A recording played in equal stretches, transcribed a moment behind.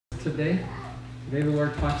today. Today the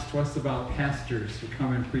Lord talks to us about pastors who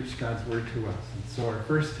come and preach God's word to us. And so our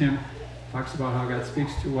first hymn talks about how God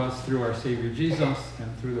speaks to us through our Savior Jesus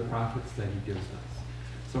and through the prophets that he gives us.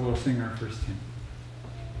 So we'll sing our first hymn.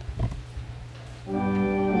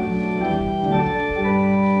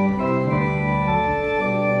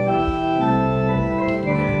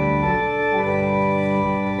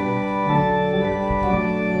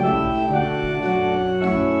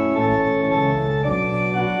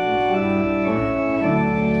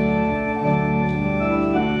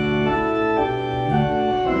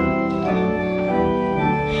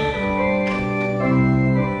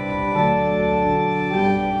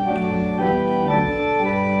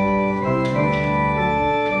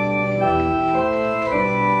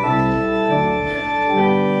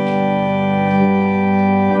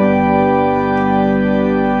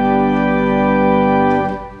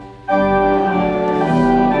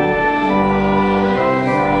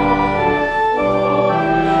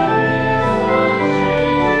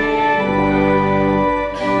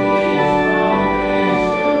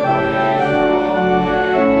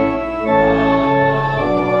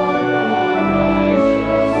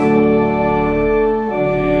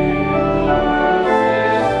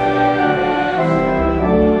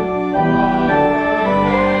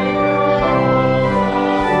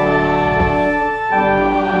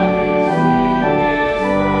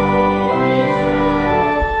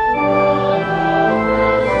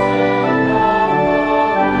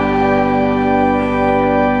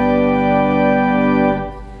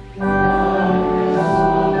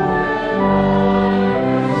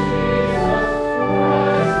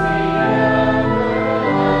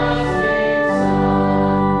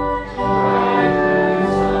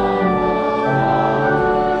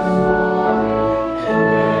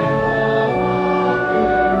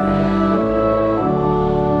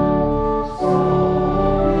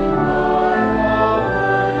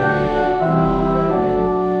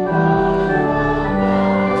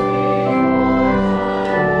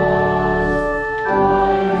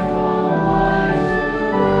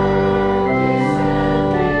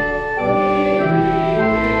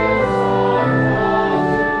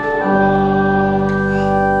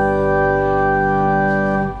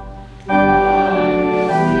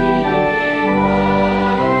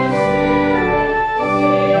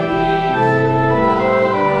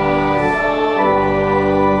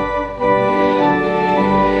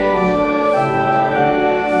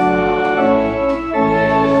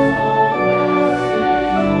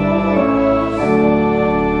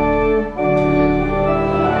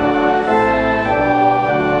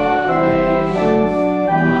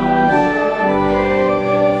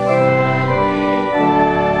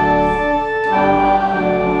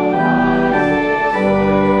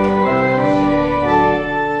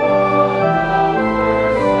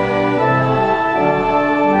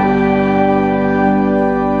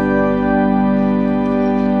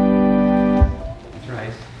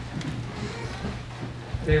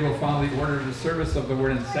 Of the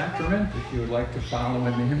Word and Sacrament. If you would like to follow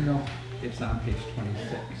in the hymnal, it's on page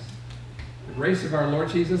 26. The grace of our Lord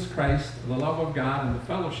Jesus Christ, the love of God, and the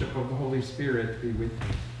fellowship of the Holy Spirit be with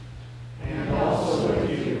you. And also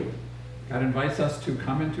with you. God invites us to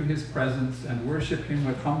come into his presence and worship him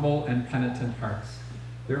with humble and penitent hearts.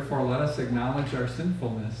 Therefore, let us acknowledge our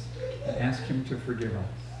sinfulness and ask him to forgive us.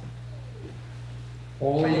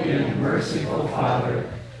 Holy and merciful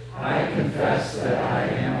Father, I confess that I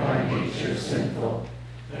am by nature sinful,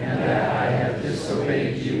 and that I have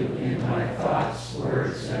disobeyed you in my thoughts,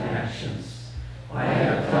 words, and actions. I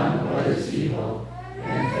have done what is evil,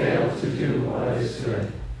 and failed to do what is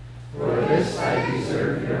good. For this I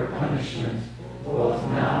deserve your punishment, both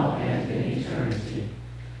now and in eternity.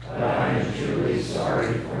 But I am truly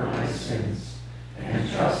sorry for my sins, and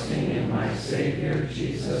trusting in my Savior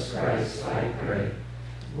Jesus Christ, I pray.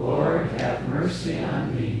 Lord, have mercy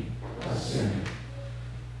on me, a sinner.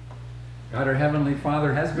 God, our Heavenly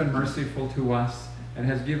Father, has been merciful to us and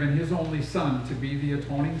has given his only Son to be the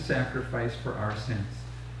atoning sacrifice for our sins.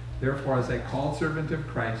 Therefore, as a called servant of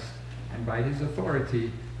Christ, and by his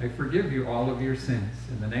authority, I forgive you all of your sins.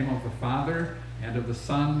 In the name of the Father, and of the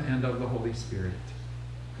Son, and of the Holy Spirit.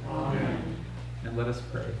 Amen. And let us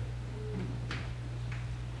pray.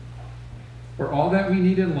 For all that we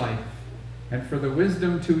need in life, and for the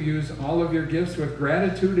wisdom to use all of your gifts with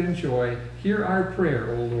gratitude and joy, hear our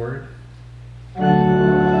prayer, O Lord.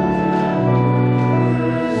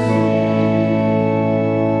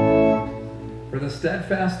 For the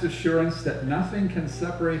steadfast assurance that nothing can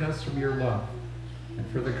separate us from your love, and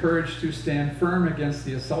for the courage to stand firm against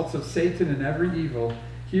the assaults of Satan and every evil,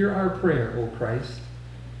 hear our prayer, O Christ.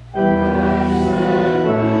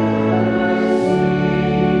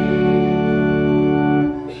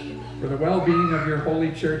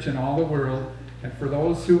 holy church in all the world, and for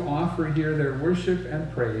those who offer here their worship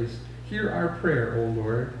and praise, hear our prayer, O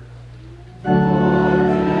Lord.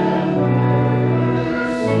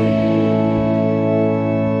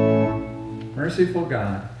 Merciful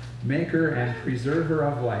God, maker and preserver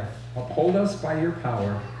of life, uphold us by your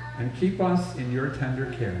power and keep us in your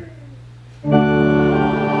tender care.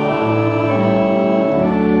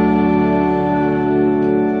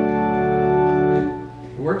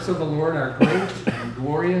 The works of the Lord are great and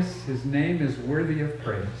glorious. His name is worthy of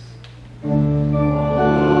praise.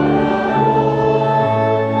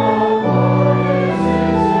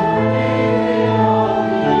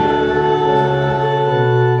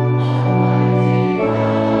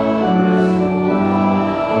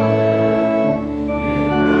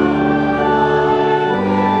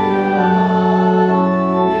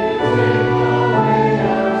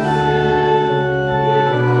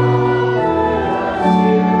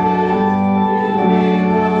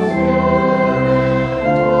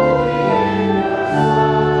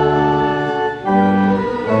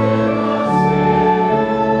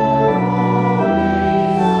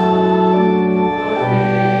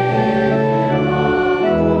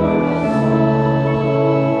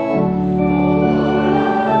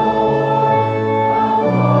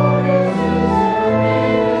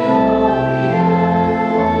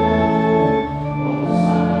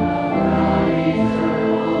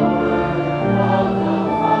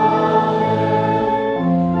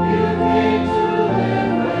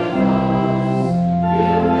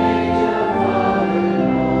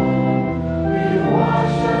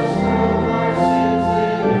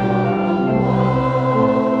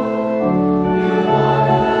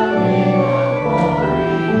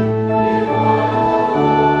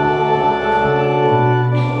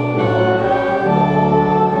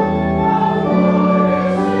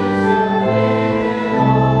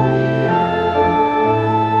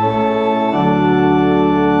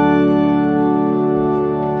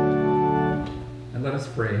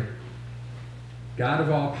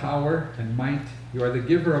 You are the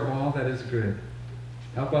giver of all that is good.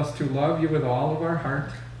 Help us to love you with all of our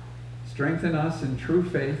heart. Strengthen us in true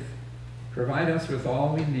faith. Provide us with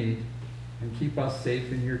all we need. And keep us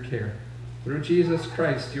safe in your care. Through Jesus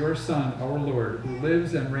Christ, your Son, our Lord, who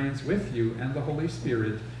lives and reigns with you and the Holy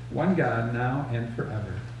Spirit, one God, now and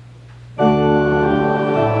forever.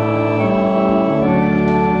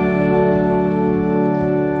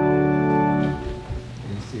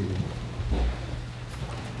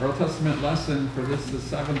 Our Old Testament lesson for this, the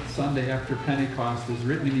seventh Sunday after Pentecost, is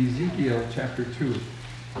written in Ezekiel chapter 2.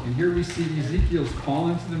 And here we see Ezekiel's call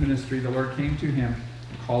into the ministry. The Lord came to him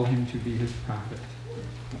and called him to be his prophet.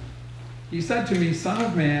 He said to me, Son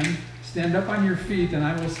of man, stand up on your feet, and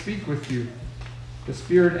I will speak with you. The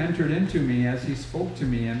Spirit entered into me as he spoke to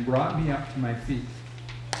me and brought me up to my feet.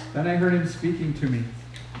 Then I heard him speaking to me.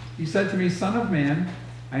 He said to me, Son of man,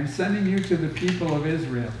 I am sending you to the people of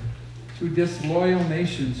Israel, to disloyal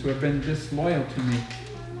nations who have been disloyal to me.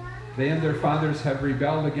 They and their fathers have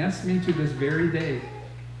rebelled against me to this very day.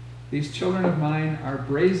 These children of mine are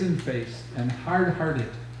brazen-faced and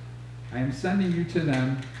hard-hearted. I am sending you to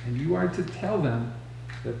them, and you are to tell them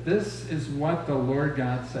that this is what the Lord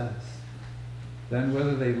God says. Then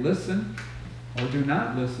whether they listen or do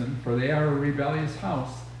not listen, for they are a rebellious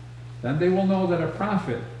house, then they will know that a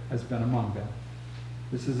prophet has been among them.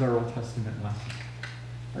 This is our Old Testament lesson.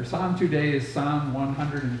 Our psalm today is Psalm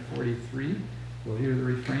 143. We'll hear the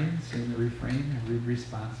refrain, sing the refrain, and read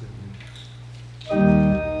responsively.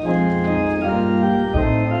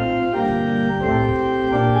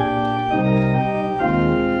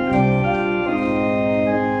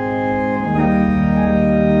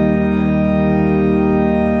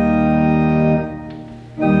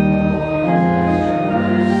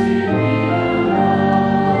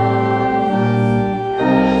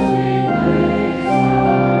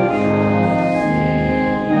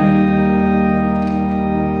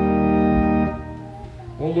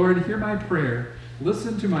 Hear my prayer.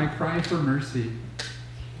 Listen to my cry for mercy.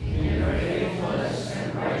 In your faithfulness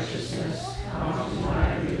and righteousness, come to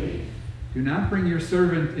my relief. Do not bring your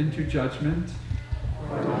servant into judgment,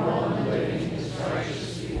 for no one living is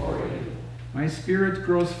righteous before you. My spirit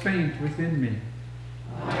grows faint within me.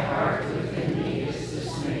 My heart within me is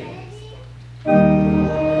dismayed.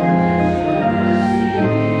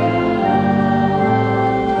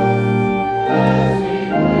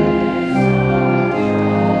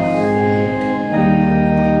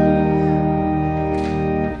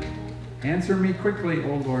 Answer me quickly,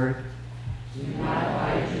 O Lord. Do not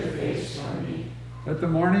hide your face from me. Let the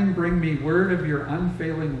morning bring me word of your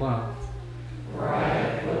unfailing love. For I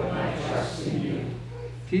have put my trust in you.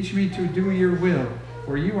 Teach me to do your will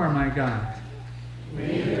for you are my God.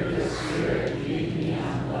 May your Spirit lead me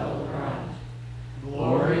on level ground.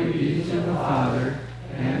 Glory be to the Father,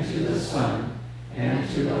 and to the Son, and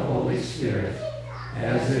to the Holy Spirit,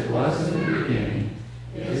 as it was in the beginning,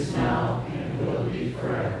 is now, and will be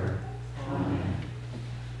forever. Amen.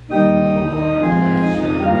 Lord, let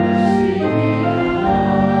your mercy be on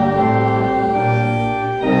us,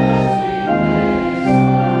 as we place our trust in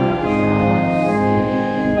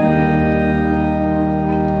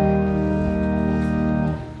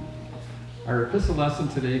you. Our epistle lesson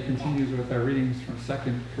today continues with our readings from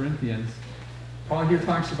 2 Corinthians. Paul here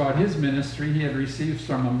talks about his ministry. He had received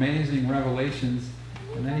some amazing revelations,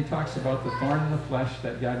 and then he talks about the thorn in the flesh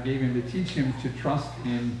that God gave him to teach him to trust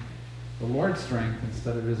in the Lord's strength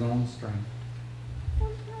instead of his own strength.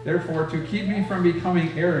 Therefore, to keep me from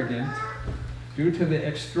becoming arrogant, due to the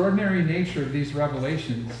extraordinary nature of these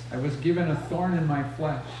revelations, I was given a thorn in my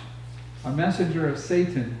flesh, a messenger of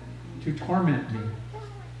Satan to torment me,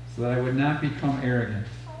 so that I would not become arrogant.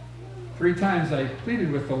 3 times I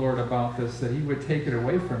pleaded with the Lord about this, that he would take it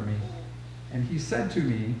away from me. And he said to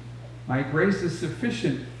me, my grace is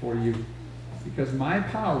sufficient for you, because my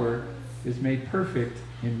power is made perfect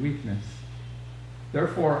in weakness.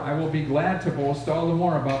 Therefore, I will be glad to boast all the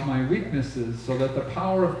more about my weaknesses, so that the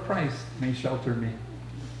power of Christ may shelter me.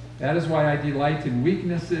 That is why I delight in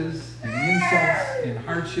weaknesses, in insults, in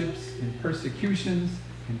hardships, in persecutions,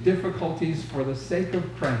 in difficulties for the sake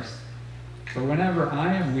of Christ. For whenever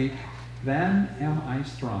I am weak, then am I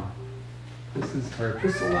strong. This is our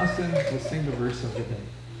epistle lesson. We'll sing the verse of the day.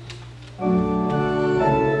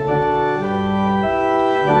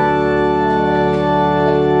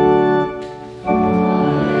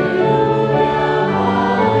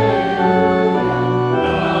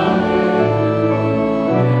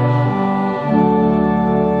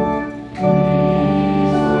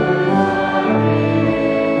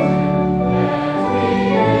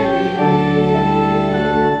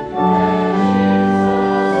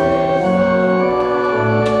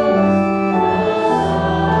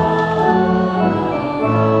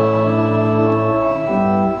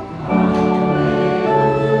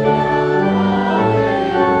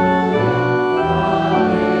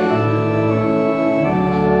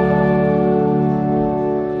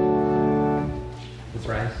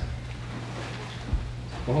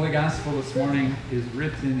 The Holy Gospel this morning is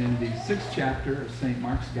written in the 6th chapter of St.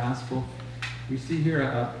 Mark's Gospel. We see here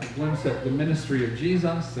a glimpse at the ministry of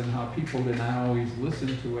Jesus and how people did not always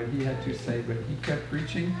listen to what he had to say, but he kept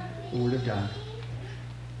preaching the Word of God.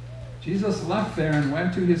 Jesus left there and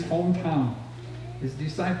went to his hometown. His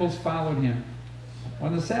disciples followed him.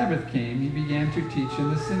 When the Sabbath came, he began to teach in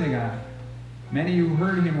the synagogue. Many who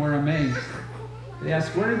heard him were amazed. They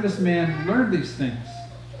asked, where did this man learn these things?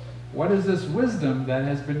 What is this wisdom that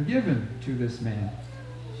has been given to this man?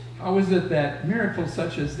 How is it that miracles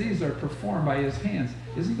such as these are performed by his hands?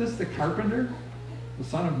 Isn't this the carpenter, the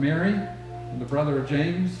son of Mary, and the brother of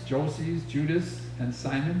James, Joses, Judas, and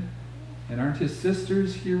Simon? And aren't his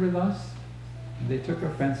sisters here with us? And they took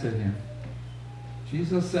offense at him.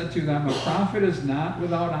 Jesus said to them, a prophet is not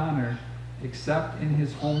without honor except in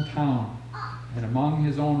his hometown and among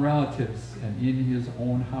his own relatives and in his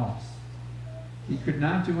own house. He could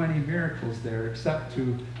not do any miracles there except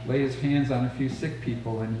to lay his hands on a few sick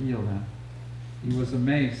people and heal them. He was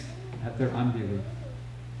amazed at their unbelief.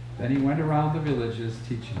 Then he went around the villages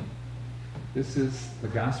teaching. This is the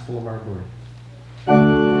gospel of our Lord.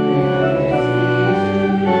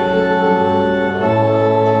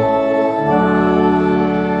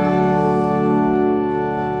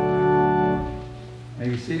 May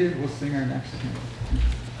be seated. We'll sing our next hymn.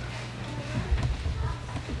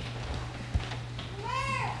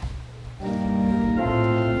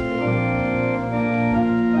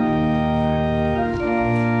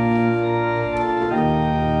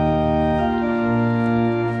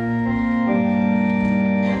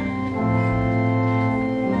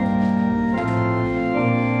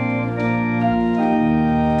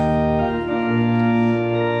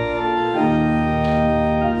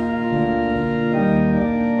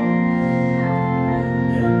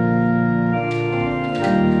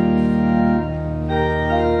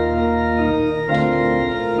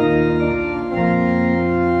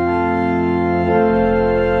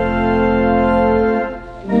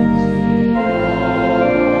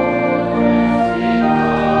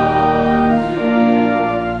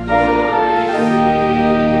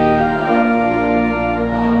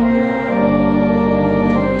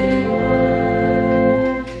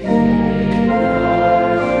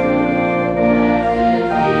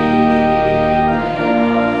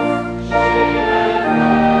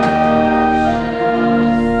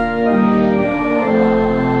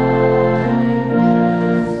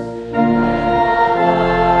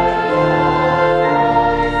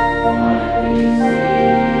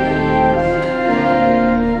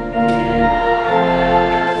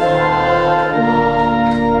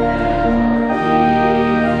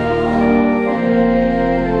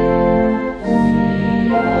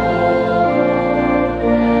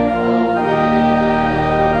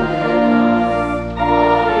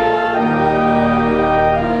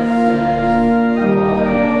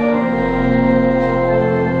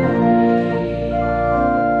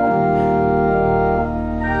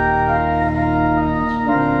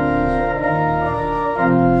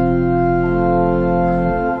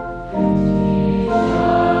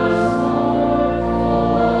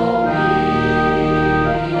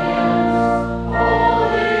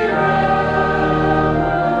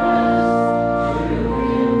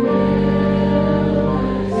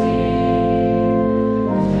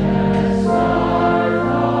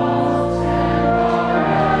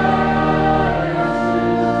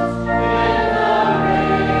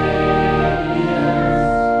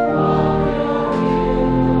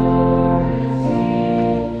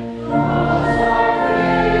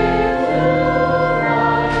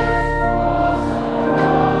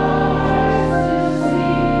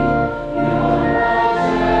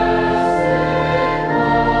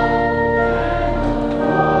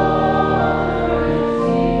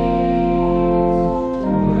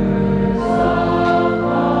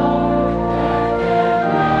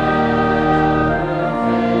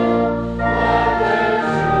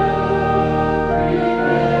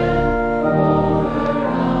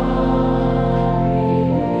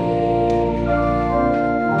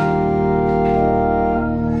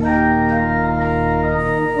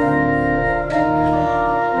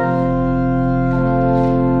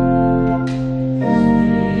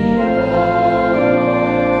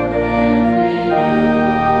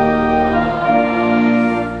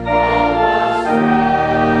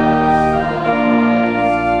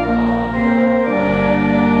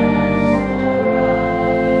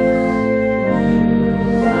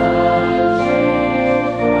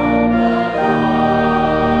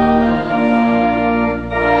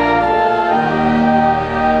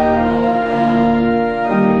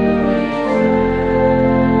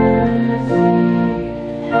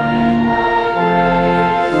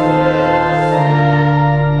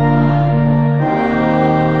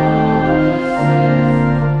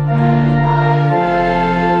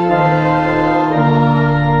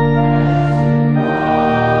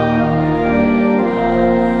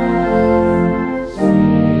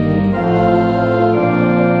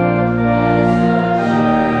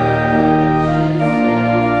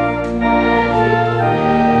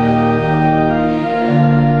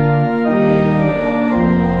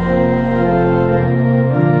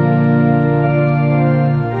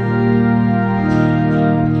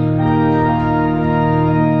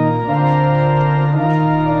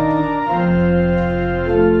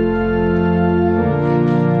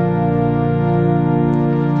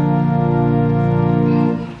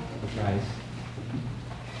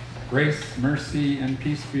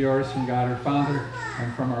 from God our Father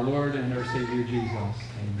and from our Lord and our Savior Jesus.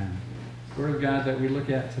 Amen. The Word of God that we look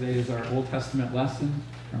at today is our Old Testament lesson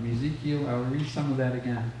from Ezekiel. I will read some of that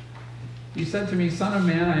again. He said to me, Son of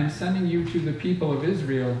man, I am sending you to the people of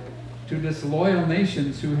Israel, to disloyal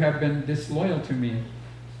nations who have been disloyal to me.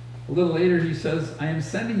 A little later he says, I am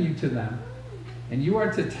sending you to them, and you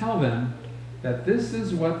are to tell them that this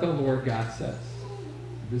is what the Lord God says.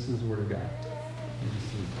 This is the Word of God.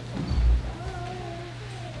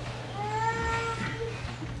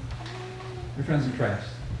 Dear friends in Christ,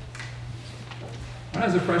 when I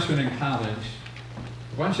was a freshman in college,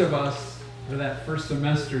 a bunch of us for that first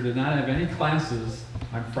semester did not have any classes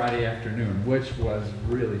on Friday afternoon, which was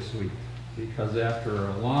really sweet, because after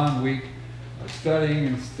a long week of studying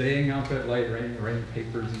and staying up at late, writing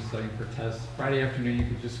papers and studying for tests, Friday afternoon you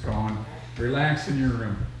could just go and relax in your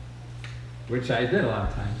room, which I did a lot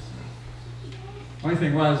of times. Only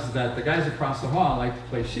thing was that the guys across the hall liked to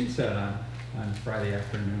play sheet set on Friday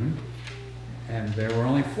afternoon, and there were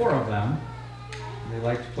only 4 of them. They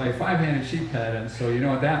liked to play 5-handed sheephead, and so you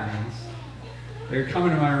know what that means. They would come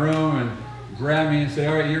into my room and grab me and say,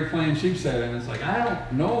 all right, you're playing sheep set, and it's like, I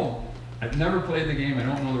don't know. I've never played the game. I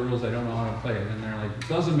don't know the rules. I don't know how to play it. And they're like, it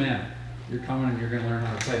doesn't matter. You're coming and you're going to learn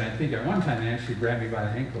how to play it. And I think at one time they actually grabbed me by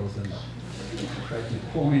the ankles and tried to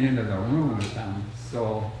pull me into the room with them.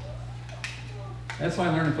 So that's why I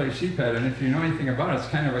learned to play sheephead. And if you know anything about it, it's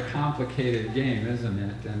kind of a complicated game, isn't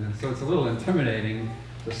it? And so it's a little intimidating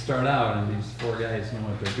to start out, and these 4 guys know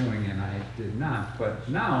what they're doing, and I did not. But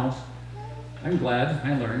now, I'm glad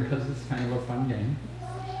I learned, because it's kind of a fun game.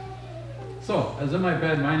 So, I was in my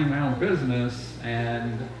bed minding my own business,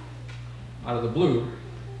 and out of the blue,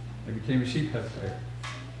 I became a sheephead player.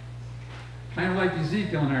 Kind of like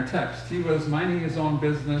Ezekiel in our text. He was minding his own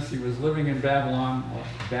business. He was living in Babylon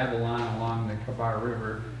along the Kabar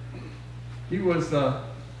River. He was a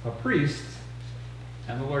priest,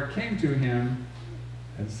 and the Lord came to him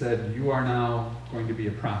and said, you are now going to be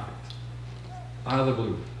a prophet. Out of the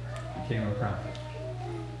blue, became a prophet.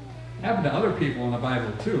 Happened to other people in the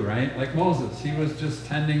Bible too, right? Like Moses. He was just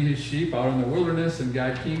tending his sheep out in the wilderness, and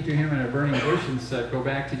God came to him in a burning bush and said, go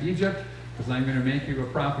back to Egypt, because I'm going to make you a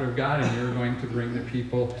prophet of God, and you're going to bring the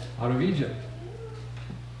people out of Egypt.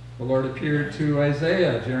 The Lord appeared to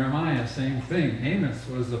Isaiah, Jeremiah, same thing. Amos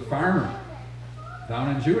was a farmer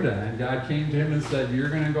down in Judah, and God came to him and said, you're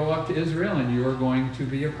going to go up to Israel, and you are going to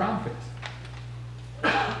be a prophet.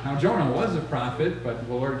 Now Jonah was a prophet, but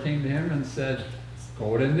the Lord came to him and said,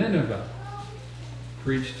 go to Nineveh.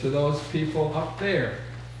 Preach to those people up there.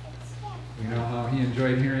 You know how he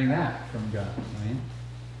enjoyed hearing that from God,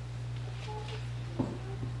 right?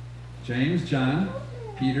 James, John,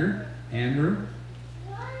 Peter, Andrew,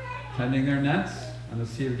 tending their nets on the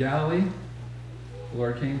Sea of Galilee. The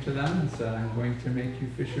Lord came to them and said, I'm going to make you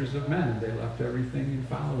fishers of men. They left everything and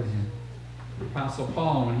followed him. The Apostle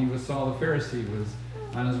Paul, when he was Saul the Pharisee, was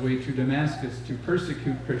on his way to Damascus to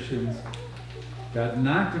persecute Christians. God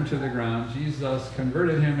knocked him to the ground. Jesus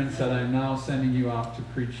converted him and said, I'm now sending you out to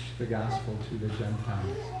preach the gospel to the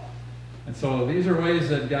Gentiles. And so these are ways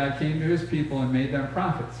that God came to his people and made them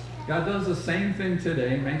prophets. God does the same thing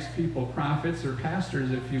today, makes people prophets or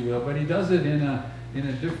pastors, if you will, but he does it in a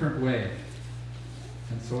different way.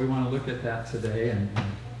 And so we want to look at that today and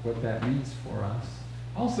what that means for us.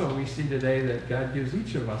 Also, we see today that God gives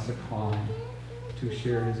each of us a calling to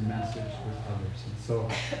share his message with others. And so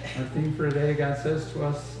our theme for today, God says to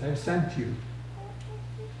us, I've sent you.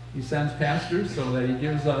 He sends pastors so that he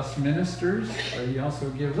gives us ministers, but he also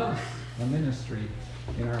gives us a ministry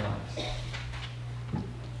in our lives.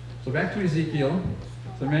 So back to Ezekiel.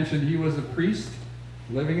 As I mentioned, he was a priest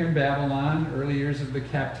living in Babylon, early years of the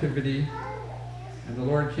captivity, and the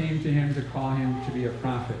Lord came to him to call him to be a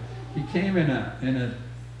prophet. He came in a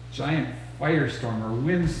giant firestorm or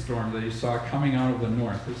windstorm that he saw coming out of the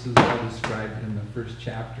north. This is all described in the first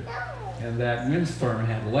chapter. And that windstorm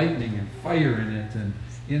had lightning and fire in it, and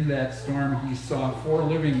in that storm he saw 4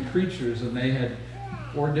 living creatures, and they had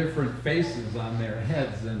 4 different faces on their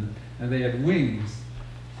heads, and they had wings.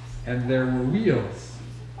 And there were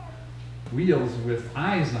wheels with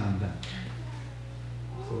eyes on them,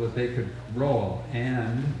 so that they could roll.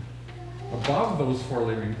 And above those 4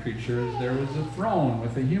 living creatures, there was a throne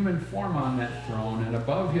with a human form on that throne, and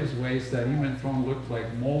above his waist, that human throne looked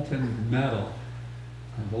like molten metal.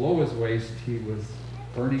 And below his waist, he was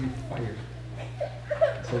burning fire.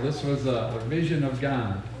 So this was a vision of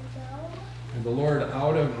God. And the Lord,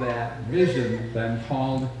 out of that vision, then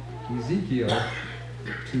called Ezekiel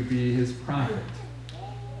to be his prophet.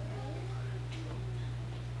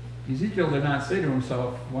 Ezekiel did not say to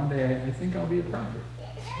himself, one day I think I'll be a prophet.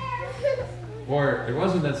 Or it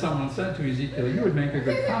wasn't that someone said to Ezekiel, you would make a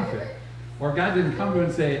good prophet. Or God didn't come to him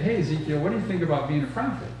and say, hey, Ezekiel, what do you think about being a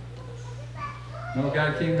prophet? No,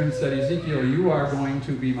 God came to him and said, Ezekiel, you are going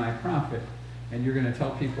to be my prophet, and you're going to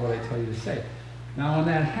tell people what I tell you to say. Now, when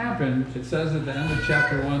that happened, it says at the end of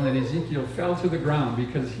chapter 1 that Ezekiel fell to the ground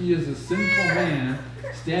because he is a sinful man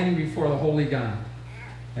standing before the holy God.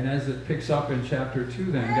 And as it picks up in chapter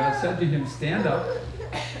 2 then, God said to him, stand up.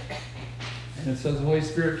 And it says the Holy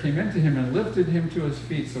Spirit came into him and lifted him to his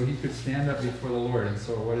feet so he could stand up before the Lord. And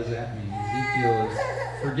so what does that mean? Ezekiel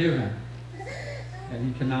is forgiven.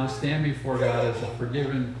 And he can now stand before God as a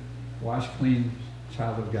forgiven, washed clean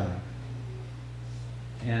child of God.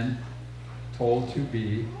 And told to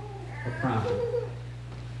be a prophet.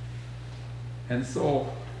 And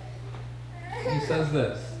so he says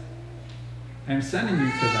this, I'm sending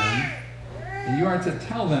you to them, and you are to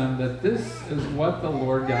tell them that this is what the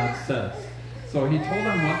Lord God says. So he told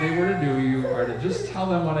them what they were to do. You are to just tell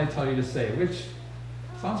them what I tell you to say, which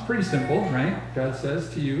sounds pretty simple, right? God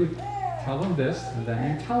says to you, tell them this, and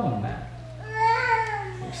then you tell them that.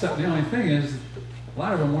 Except the only thing is, a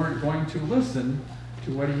lot of them weren't going to listen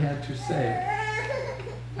to what he had to say.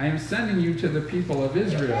 I am sending you to the people of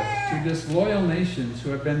Israel, to disloyal nations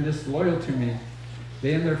who have been disloyal to me.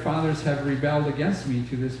 They and their fathers have rebelled against me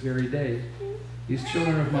to this very day. These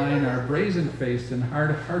children of mine are brazen-faced and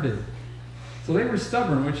hard-hearted. So they were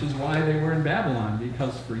stubborn, which is why they were in Babylon,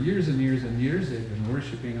 because for years and years and years they've been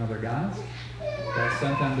worshiping other gods. God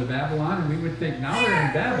sent them to Babylon, and we would think now they're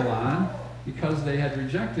in Babylon because they had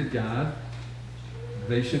rejected God.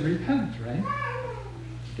 They should repent, right?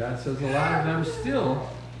 God says a lot of them still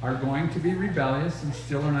are going to be rebellious and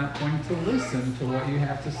still are not going to listen to what you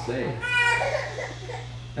have to say.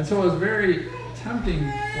 And so it was very tempting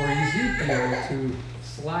for Ezekiel to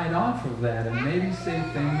slide off of that and maybe say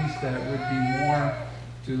things that would be more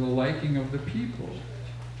to the liking of the people,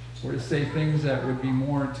 or to say things that would be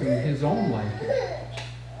more to his own liking.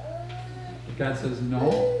 But God says,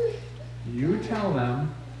 no, you tell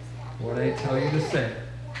them what I tell you to say.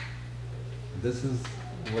 This is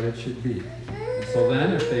what it should be. And so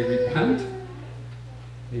then, if they repent,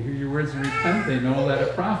 they hear your words and repent, they know that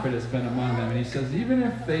a prophet has been among them. And he says, even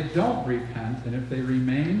if they don't repent, and if they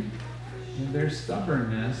remain in their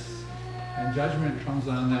stubbornness, and judgment comes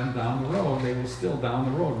on them down the road, they will still down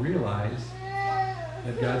the road realize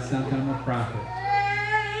that God sent them a prophet.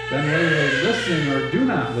 Then whether they listen or do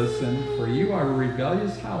not listen, for you are a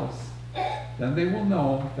rebellious house, then they will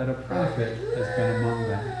know that a prophet has been among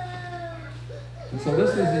them. And so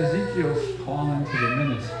this is Ezekiel's call into the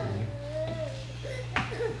ministry.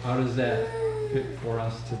 How does that fit for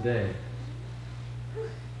us today?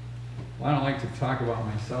 Well, I don't like to talk about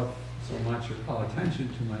myself so much or call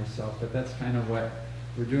attention to myself, but that's kind of what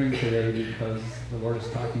we're doing today because the Lord is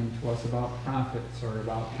talking to us about prophets or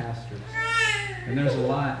about pastors. And there's a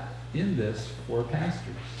lot in this for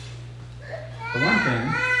pastors. For one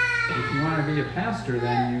thing, if you want to be a pastor,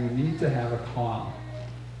 then you need to have a call.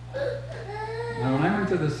 Now, when I went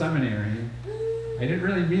to the seminary, I didn't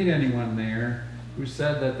really meet anyone there who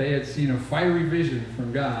said that they had seen a fiery vision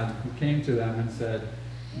from God who came to them and said,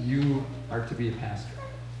 you are to be a pastor.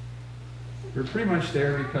 We're pretty much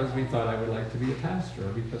there because we thought I would like to be a pastor,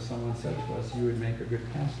 or because someone said to us, you would make a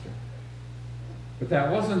good pastor. But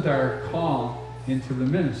that wasn't our call into the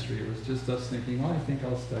ministry. It was just us thinking, well, I think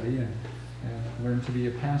I'll study and learn to be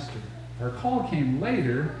a pastor. Our call came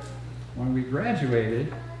later when we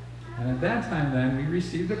graduated, and at that time then, we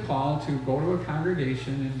received a call to go to a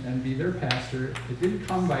congregation and be their pastor. It didn't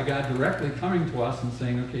come by God directly coming to us and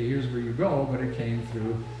saying, okay, here's where you go, but it came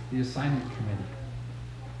through the assignment committee.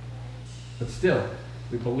 But still,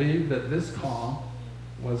 we believe that this call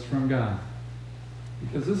was from God.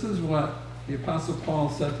 Because this is what the Apostle Paul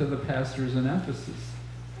said to the pastors in Ephesus.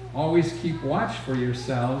 Always keep watch for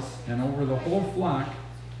yourselves and over the whole flock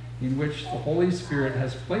in which the Holy Spirit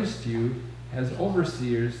has placed you as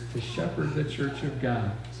overseers to shepherd the church of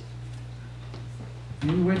God.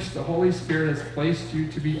 In which the Holy Spirit has placed you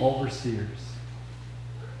to be overseers.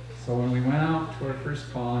 So when we went out to our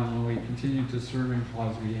first call and when we continue to serve in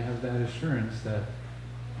calls, we have that assurance that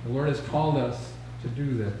the Lord has called us to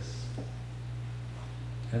do this.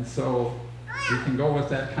 And so we can go with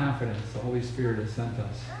that confidence. The Holy Spirit has sent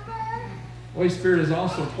us. The Holy Spirit has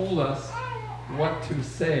also told us what to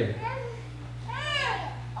say.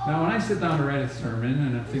 Now, when I sit down to write a sermon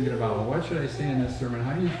and I'm thinking about, well, what should I say in this sermon?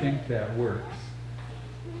 How do you think that works?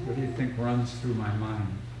 What do you think runs through my mind?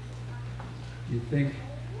 Do you think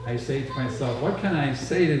I say to myself, what can I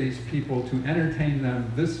say to these people to entertain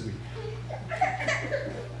them this week?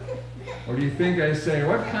 Or do you think I say,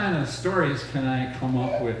 what kind of stories can I come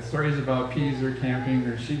up with? Stories about peas or camping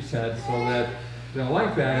or sheep's head, so that they'll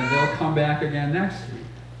like that and they'll come back again next week?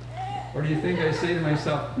 Or do you think I say to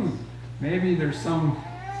myself, maybe there's some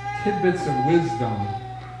tidbits of wisdom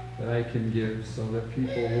that I can give so that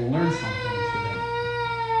people will learn something today?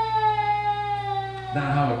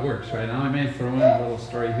 Not how it works, right? Now I may throw in a little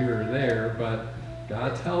story here or there, but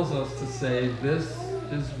God tells us to say, this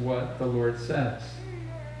is what the Lord says.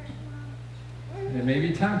 And it may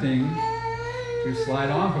be tempting to slide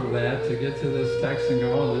off of that to get to this text and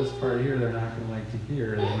go, oh, this part here they're not going to like to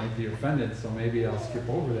hear. They might be offended, so maybe I'll skip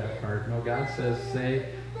over that part. No, God says, say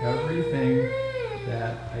everything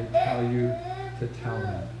that I tell you to tell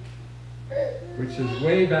them. Which is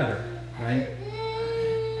way better, right?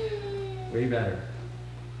 Way better.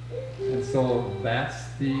 And so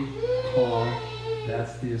that's the call,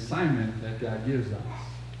 that's the assignment that God gives us,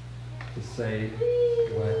 to say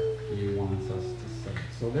what He wants us to say.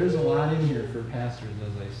 So there's a lot in here for pastors,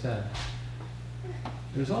 as I said.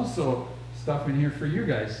 There's also stuff in here for you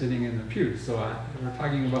guys sitting in the pews. So we're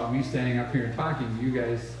talking about me standing up here and talking, you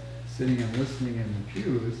guys sitting and listening in the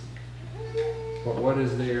pews. But what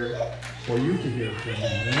is there for you to hear from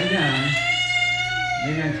that? And again,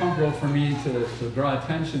 maybe uncomfortable for me to draw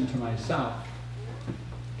attention to myself.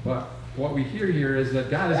 But what we hear here is that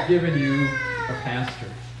God has given you a pastor.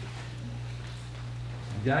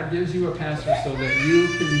 God gives you a pastor so that you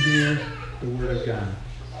can hear the Word of God.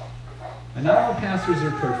 And not all pastors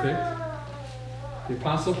are perfect. The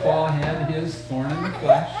Apostle Paul had his thorn in the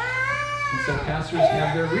flesh. And so pastors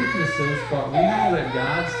have their weaknesses, but we know that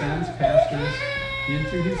God sends pastors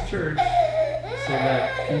into His church so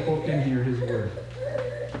that people can hear His Word.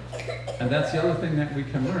 And that's the other thing that we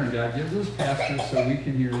can learn. God gives us pastors so we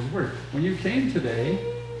can hear His Word. When you came today,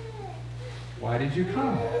 why did you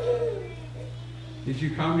come? Did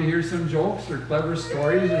you come to hear some jokes or clever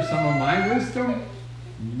stories or some of my wisdom?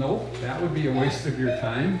 Nope, that would be a waste of your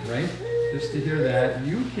time, right? Just to hear that.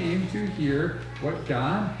 You came to hear what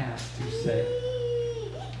God has to say.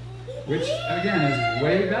 Which, again, is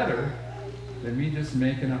way better than me just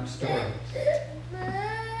making up stories.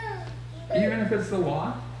 Even if it's the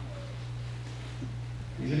law,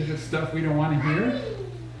 even if it's stuff we don't want to hear.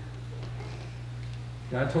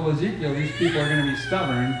 God told Ezekiel, these people are going to be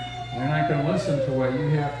stubborn. They're not going to listen to what you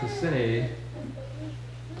have to say.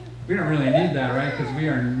 We don't really need that, right? Because we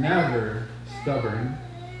are never stubborn.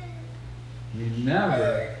 We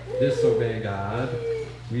never disobey God.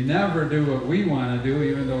 We never do what we want to do,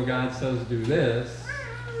 even though God says do this.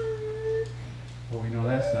 Well, we know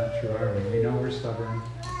that's not true, are we? We know we're stubborn.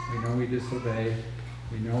 We know we disobey.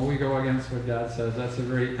 We know we go against what God says. That's the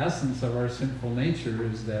very essence of our sinful nature,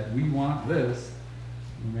 is that we want this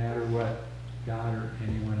no matter what God or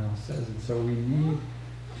anyone else says. And so we need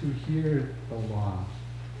to hear the law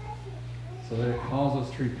so that it calls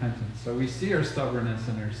us to repentance. So we see our stubbornness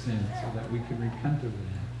and our sin so that we can repent of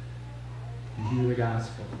that and hear the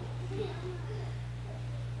gospel.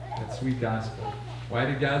 That sweet gospel. Why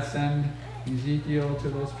did God send Ezekiel to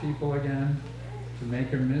those people again? To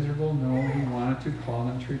make them miserable? No, He wanted to call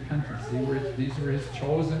them to repentance. These were His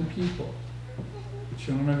chosen people. The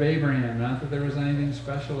children of Abraham. Not that there was anything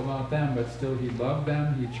special about them, but still He loved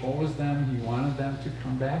them, He chose them, He wanted them to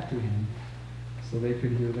come back to Him so they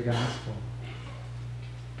could hear the gospel.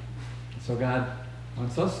 So God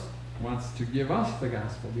wants to give us the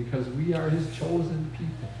gospel because we are His chosen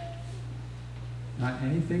people. Not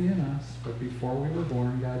anything in us, but before we were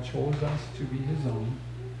born, God chose us to be His own.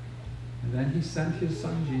 And then He sent His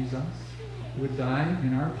Son Jesus, who would die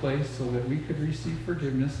in our place so that we could receive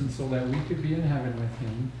forgiveness and so that we could be in heaven with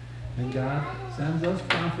Him. And God sends us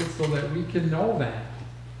prophets so that we can know that.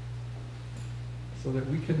 So that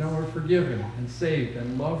we can know we're forgiven and saved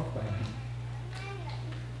and loved by Him.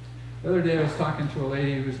 The other day I was talking to a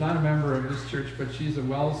lady who's not a member of this church, but she's a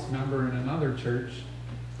WELS member in another church.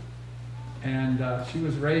 And she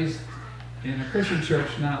was raised in a Christian church,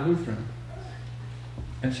 not Lutheran.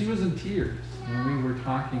 And she was in tears when we were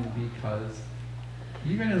talking because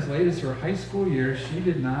even as late as her high school years, she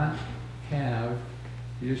did not have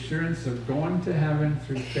the assurance of going to heaven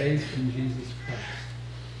through faith in Jesus Christ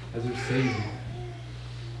as her Savior.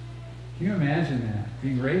 Can you imagine that?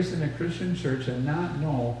 Being raised in a Christian church and not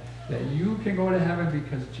know that you can go to heaven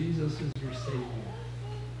because Jesus is your Savior.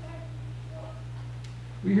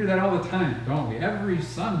 We hear that all the time, don't we? Every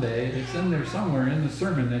Sunday, it's in there somewhere in the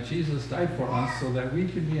sermon that Jesus died for us so that we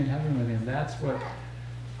could be in heaven with Him. That's what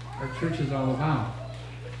our church is all about.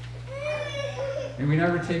 And we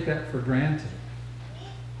never take that for granted.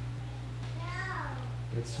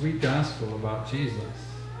 That sweet gospel about Jesus.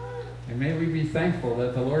 And may we be thankful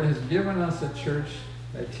that the Lord has given us a church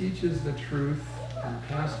that teaches the truth and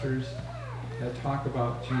pastors that talk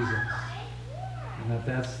about Jesus. And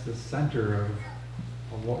that's the center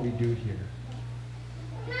of what we do here.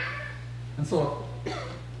 And so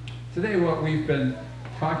today what we've been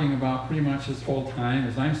talking about pretty much this whole time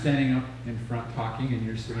is I'm standing up in front talking and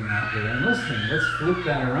you're sitting out there and listening. Let's flip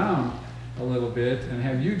that around a little bit and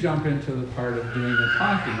have you jump into the part of doing the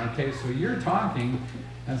talking. Okay, so you're talking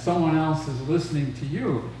and someone else is listening to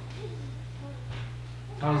you.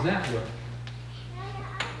 How does that look?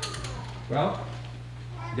 Well,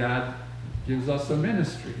 God gives us a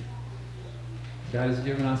ministry. God has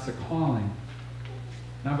given us a calling.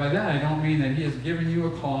 Now by that I don't mean that he has given you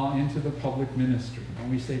a call into the public ministry.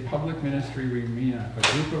 When we say public ministry, we mean a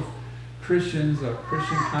group of Christians, a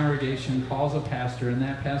Christian congregation calls a pastor, and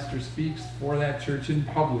that pastor speaks for that church in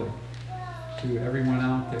public to everyone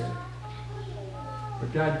out there.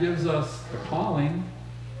 But God gives us a calling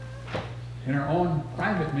in our own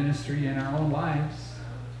private ministry, in our own lives.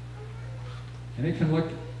 And it can look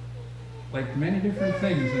like many different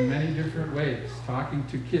things in many different ways. Talking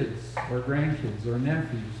to kids or grandkids or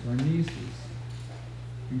nephews or nieces.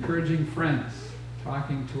 Encouraging friends.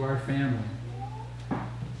 Talking to our family.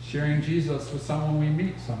 Sharing Jesus with someone we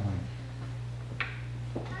meet somewhere.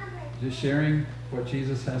 Just sharing what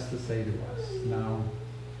Jesus has to say to us. Now,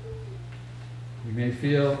 we may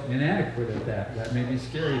feel inadequate at that. That may be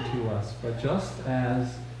scary to us. But just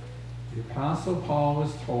as the Apostle Paul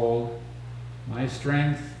was told, my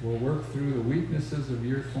strength will work through the weaknesses of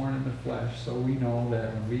your thorn in the flesh, so we know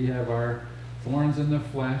that when we have our thorns in the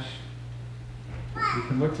flesh, we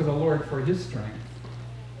can look to the Lord for his strength.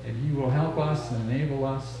 And he will help us and enable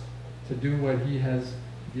us to do what he has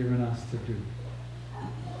given us to do.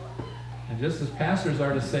 And just as pastors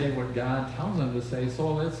are to say what God tells them to say,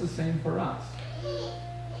 so it's the same for us.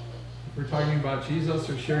 If we're talking about Jesus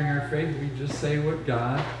or sharing our faith, we just say what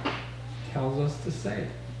God tells us to say.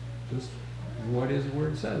 Just what his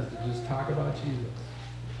word says, to just talk about Jesus.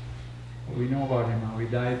 What we know about him, how he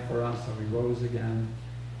died for us, how he rose again.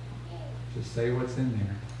 Just say what's in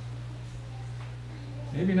there.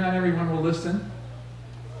 Maybe not everyone will listen,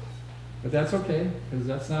 but that's okay, because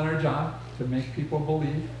that's not our job, to make people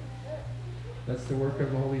believe. That's the work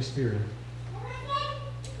of the Holy Spirit.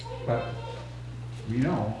 But we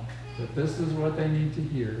know that this is what they need to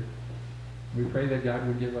hear. We pray that God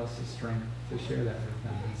would give us the strength to share that with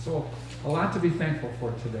them. And so, a lot to be thankful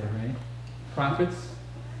for today, right? Prophets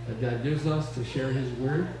that God gives us to share his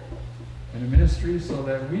word, and a ministry so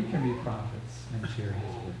that we can be prophets and share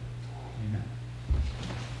his word. Amen.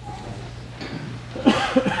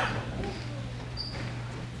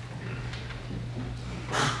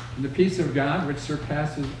 And the peace of God, which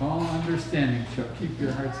surpasses all understanding, shall keep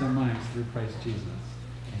your hearts and minds through Christ Jesus.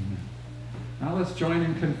 Amen. Now let's join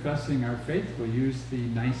in confessing our faith. We'll use the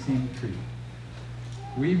Nicene Creed.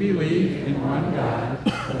 We believe in one God,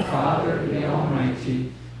 the Father, the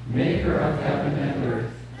Almighty, maker of heaven and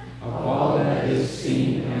earth, of all that is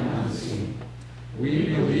seen and unseen. We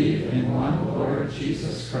believe in one Lord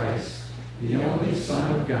Jesus Christ, the only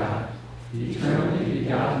Son of God, eternally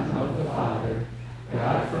begotten of the Father,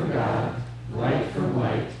 God from God, light from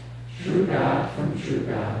light, true God from true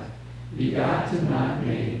God, begotten, not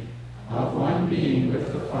made, of one being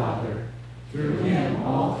with the Father. Through him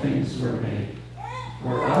all things were made.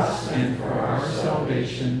 For us and for our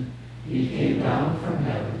salvation, he came down from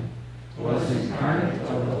heaven, was incarnate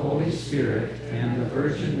of the Holy Spirit and the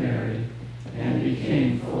Virgin Mary, and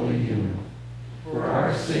became fully human. For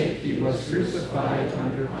our sake he was crucified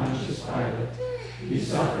under Pontius Pilate. He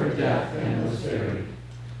suffered death and was buried.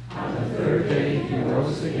 On the third day he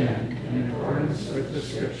rose again in accordance with the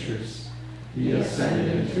Scriptures. He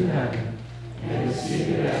ascended into heaven and is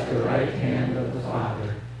seated at the right hand of the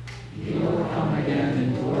Father. He will come again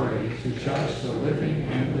in glory to judge the living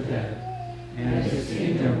and the dead, and his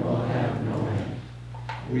kingdom will have no end.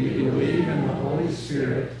 We believe in the Holy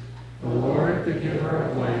Spirit, the Lord, the giver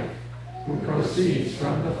of life, who proceeds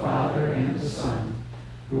from the Father and the Son,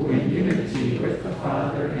 who in unity with the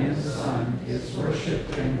Father and the Son is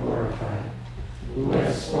worshipped and glorified, who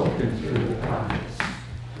has spoken through the prophets.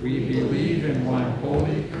 We believe in one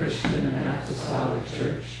holy Christian and apostolic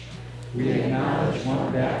church. We acknowledge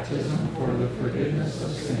one baptism for the forgiveness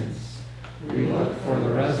of sins. We look for the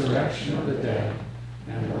resurrection of the dead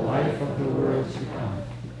and the life of the world to come.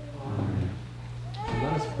 Amen. So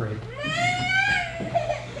let us pray.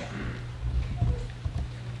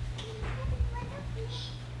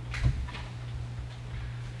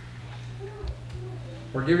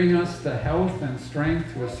 For giving us the health and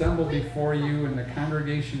strength to assemble before you in the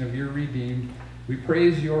congregation of your redeemed, We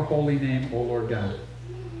praise your holy name, O Lord God.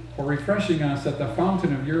 For refreshing us at the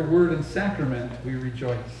fountain of your word and sacrament, we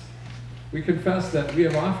rejoice. We confess that we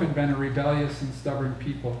have often been a rebellious and stubborn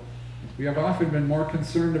people. We have often been more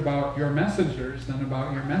concerned about your messengers than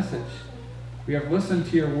about your message. We have listened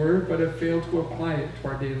to your word, but have failed to apply it to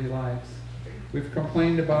our daily lives. We've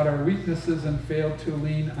complained about our weaknesses and failed to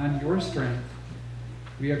lean on your strength.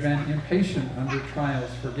 We have been impatient under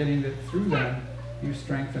trials, forgetting that through them you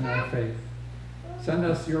strengthen our faith. Send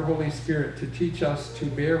us your Holy Spirit to teach us to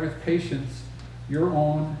bear with patience our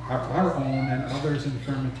own and others'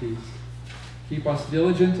 infirmities. Keep us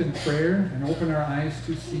diligent in prayer and open our eyes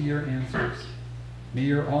to see your answers. May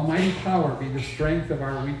your almighty power be the strength of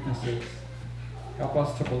our weaknesses. Help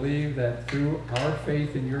us to believe that through our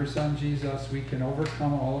faith in your Son Jesus, we can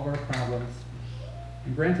overcome all of our problems.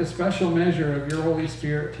 And grant a special measure of your Holy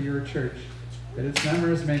Spirit to your church, that its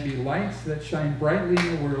members may be lights that shine brightly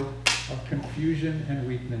in a world of confusion and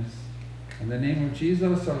weakness. In the name of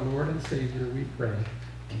Jesus, our Lord and Savior, we pray.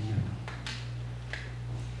 Amen.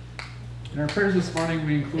 In our prayers this morning,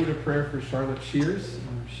 we include a prayer for Charlotte Shears.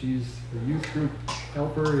 She's a youth group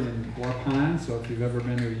helper in Waupun, so if you've ever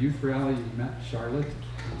been to a youth rally, you've met Charlotte.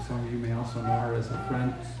 Some of you may also know her as a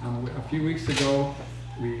friend. A few weeks ago,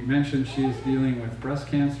 we mentioned she is dealing with breast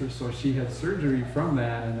cancer, so she had surgery from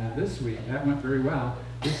that, and then this week, that went very well.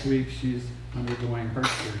 This week, she's undergoing heart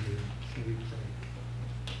surgery. So we pray.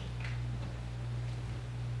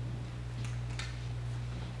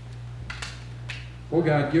 O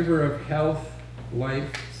God, giver of health, life,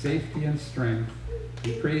 safety, and strength,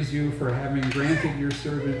 we praise you for having granted your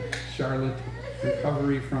servant Charlotte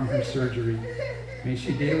recovery from her surgery. May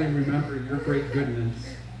she daily remember your great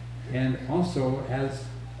goodness. And also, as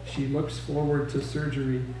she looks forward to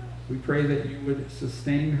surgery, we pray that you would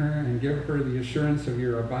sustain her and give her the assurance of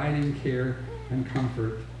your abiding care and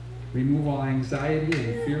comfort. Remove all anxiety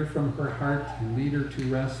and fear from her heart and lead her to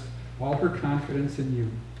rest all her confidence in you.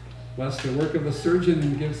 Bless the work of the surgeon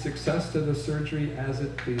and give success to the surgery as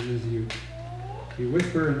it pleases you. Be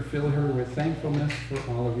with her and fill her with thankfulness for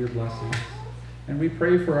all of your blessings. And we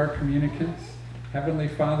pray for our communicants. Heavenly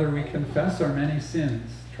Father, we confess our many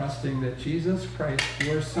sins, trusting that Jesus Christ,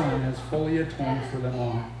 your Son, has fully atoned for them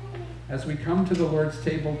all. As we come to the Lord's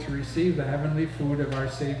table to receive the heavenly food of our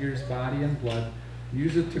Savior's body and blood,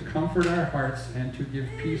 use it to comfort our hearts and to give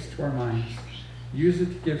peace to our minds. Use it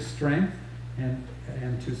to give strength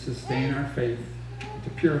and to sustain our faith, to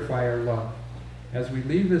purify our love. As we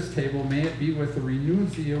leave this table, may it be with a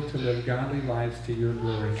renewed zeal to live godly lives to your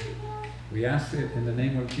glory. We ask it in the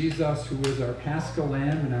name of Jesus, who is our Paschal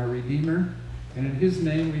Lamb and our Redeemer, and in his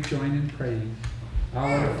name we join in praying.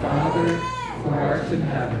 Our Father, who art in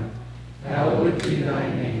heaven, hallowed be thy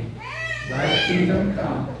name. Thy kingdom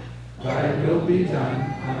come, thy will be done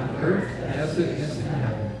on earth as it is in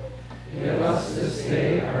heaven. Give us this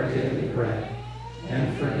day our daily bread,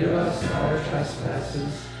 and forgive us our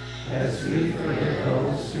trespasses, as we forgive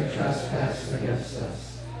those who trespass against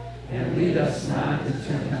us. And lead us not into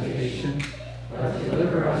temptation, but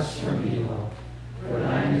deliver us from evil. For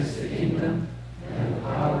thine is the kingdom, and the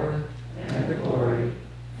power, and the glory,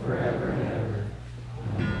 forever and ever.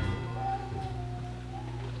 Amen.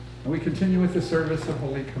 And we continue with the service of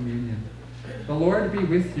Holy Communion. The Lord be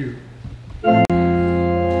with you.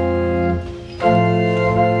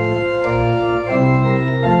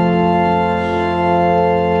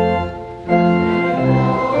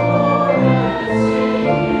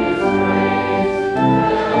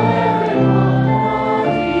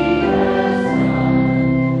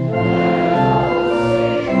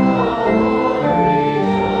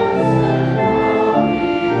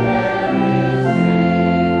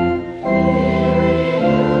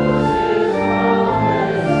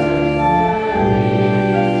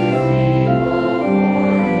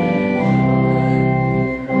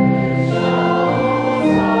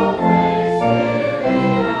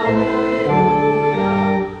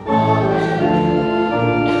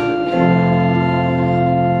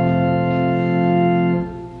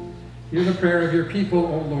 People,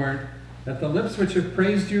 O Lord, that the lips which have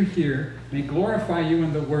praised you here may glorify you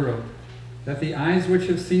in the world, that the eyes which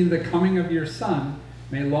have seen the coming of your Son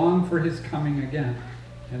may long for his coming again,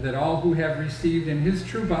 and that all who have received in his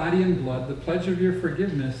true body and blood the pledge of your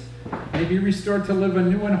forgiveness may be restored to live a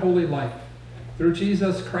new and holy life. Through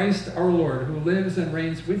Jesus Christ our Lord, who lives and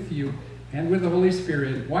reigns with you and with the Holy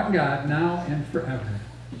Spirit, one God, now and forever.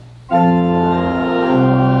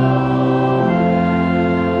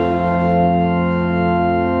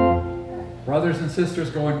 Brothers and sisters,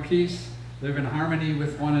 go in peace, live in harmony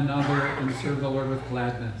with one another, and serve the Lord with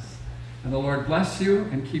gladness. And the Lord bless you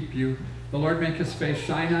and keep you. The Lord make his face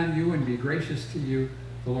shine on you and be gracious to you.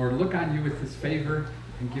 The Lord look on you with his favor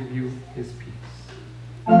and give you his peace.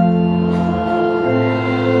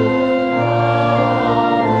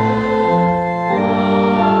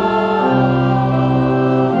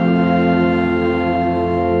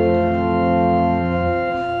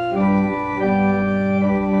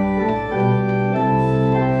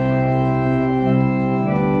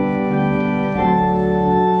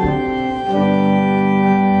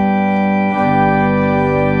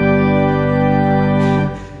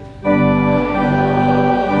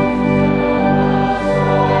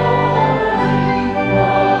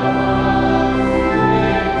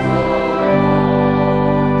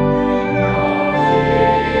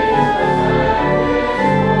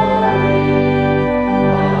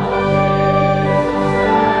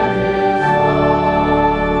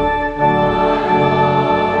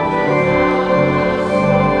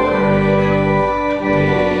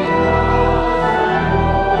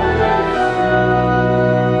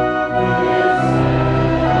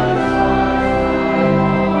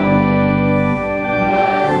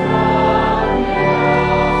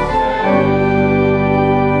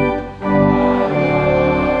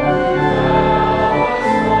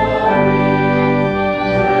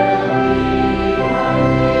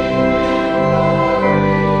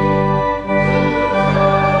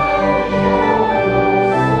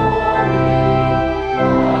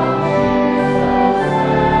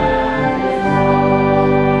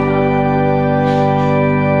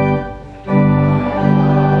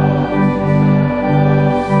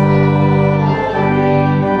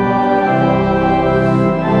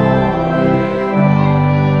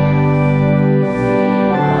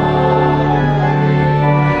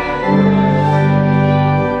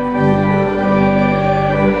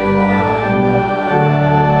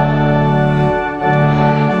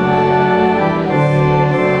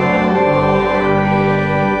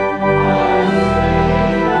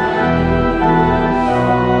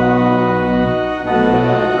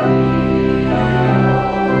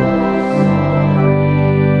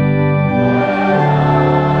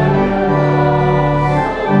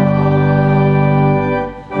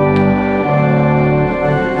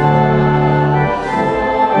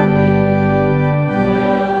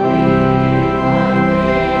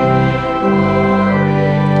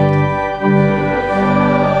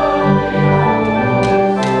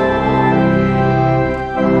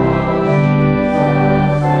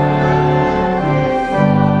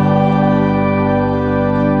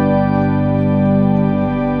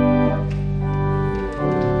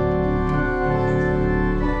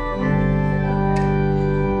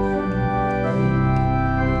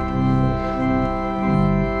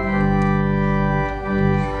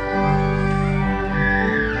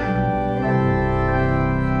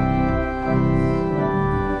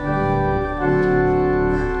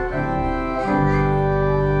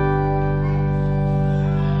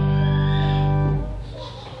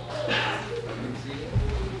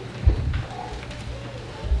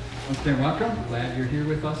 Okay, welcome. Glad you're here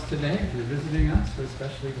with us today. If you're visiting us, we're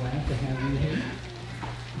especially glad to have you here.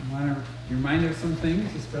 I want to remind you of some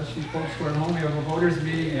things, especially folks who are at home. We have a voters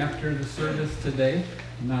meeting after the service today.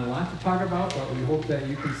 Not a lot to talk about, but we hope that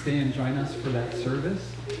you can stay and join us for that service.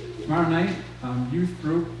 Tomorrow night, youth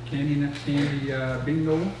group, candy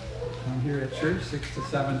bingo here at church, 6 to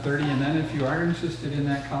 7:30. And then if you are interested in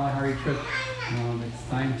that Kalahari trip, it's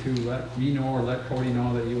time to let me know or let Cody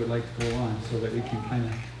know that you would like to go on so that we can kind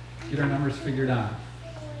of get our numbers figured out.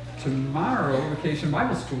 Tomorrow, Vacation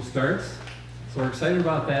Bible School starts, so we're excited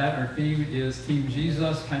about that. Our theme is Team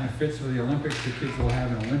Jesus, kind of fits with the Olympics. The kids will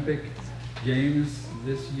have an Olympic Games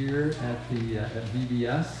this year at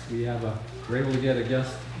VBS. We're able to get a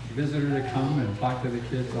guest visitor to come and talk to the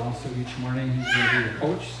kids also each morning. He's going to be the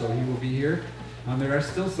coach, so he will be here. There are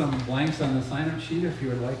still some blanks on the sign-up sheet if you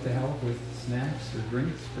would like to help with snacks or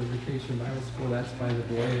drinks for Vacation Bible School. That's by the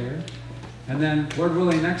door there. And then, Lord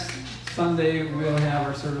willing, next Sunday we'll have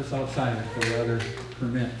our service outside if the weather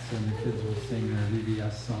permits, and the kids will sing their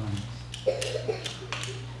VBS songs.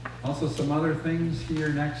 Also, some other things here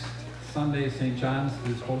next Sunday. St. John's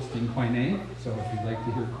is hosting Koine, so if you'd like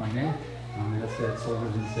to hear Koine, that's at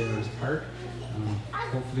Soldiers and Sailors Park.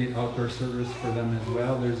 Hopefully outdoor service for them as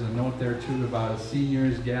well. There's a note there too about a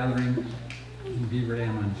seniors gathering in Beaver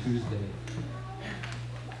Dam on Tuesday.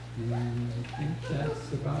 And I think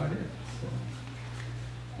that's about it. So,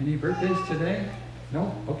 any birthdays today?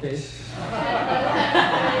 No? Okay.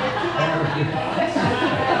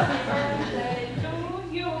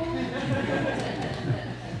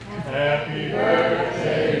 Happy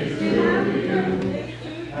birthday to you.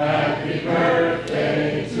 Happy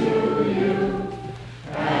birthday to you.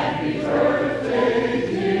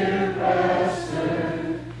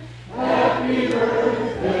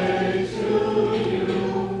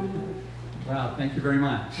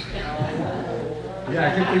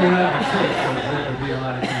 thing we have a church, so there would be a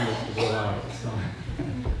lot of candles to blow out. So,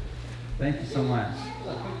 thank you so much.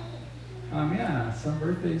 Yeah, some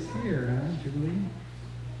birthdays here, huh, Julie?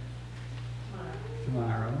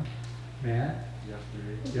 Tomorrow. Matt?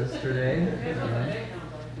 Yesterday. Yesterday?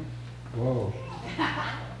 Whoa.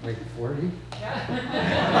 Like 40?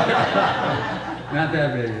 Not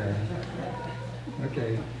that big, though.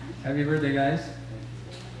 Okay. Happy birthday, guys.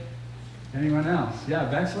 Anyone else? Yeah,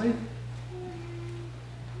 Bexley?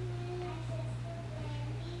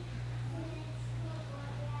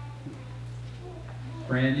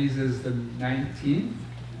 Brandy's is the 19th.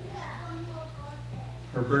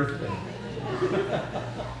 Her birthday.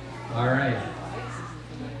 All right.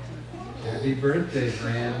 Happy birthday,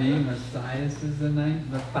 Brandy. Matthias is the 9th.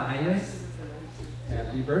 Matthias?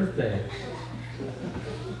 Happy birthday.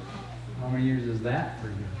 How many years is that for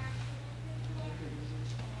you?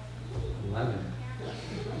 11.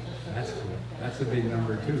 That's cool. That's a big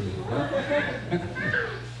number, too. Yep.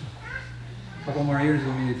 A couple more years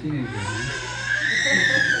will be a teenager, huh?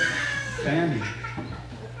 Sandy.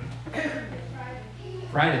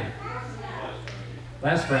 Friday.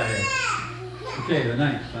 Last Friday. Okay, the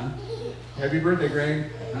 9th, huh? Happy birthday,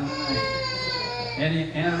 Greg.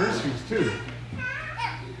 Any anniversaries, too?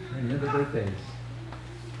 Any other birthdays?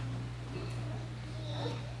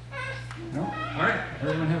 No? All right.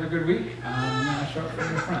 Everyone have a good week. I'm going to show up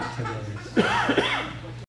from the front today.